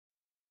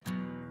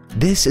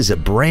This is a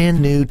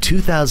brand new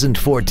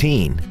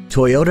 2014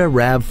 Toyota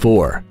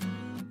RAV4.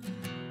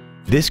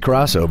 This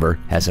crossover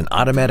has an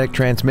automatic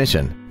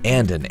transmission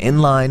and an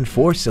inline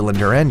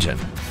 4-cylinder engine.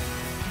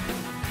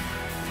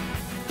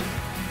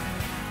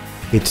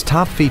 Its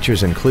top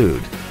features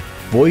include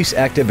voice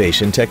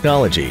activation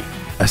technology,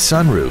 a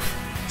sunroof,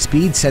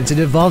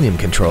 speed-sensitive volume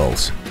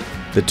controls,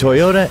 the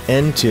Toyota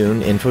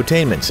N-Tune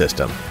infotainment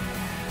system,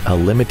 a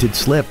limited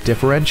slip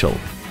differential,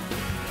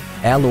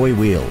 alloy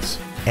wheels,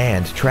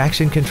 and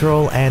traction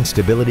control and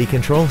stability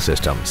control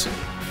systems.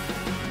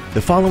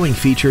 The following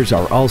features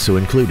are also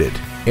included: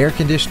 air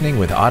conditioning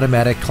with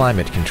automatic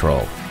climate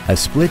control, a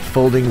split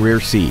folding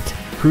rear seat,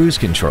 cruise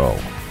control,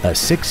 a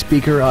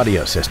 6-speaker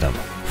audio system,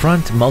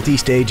 front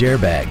multi-stage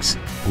airbags,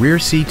 rear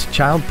seat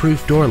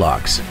child-proof door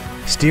locks,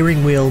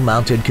 steering wheel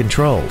mounted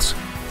controls,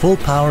 full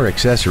power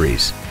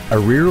accessories, a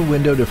rear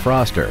window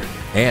defroster,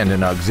 and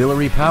an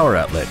auxiliary power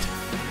outlet.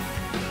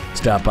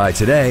 Stop by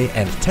today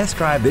and test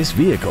drive this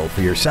vehicle for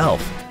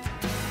yourself.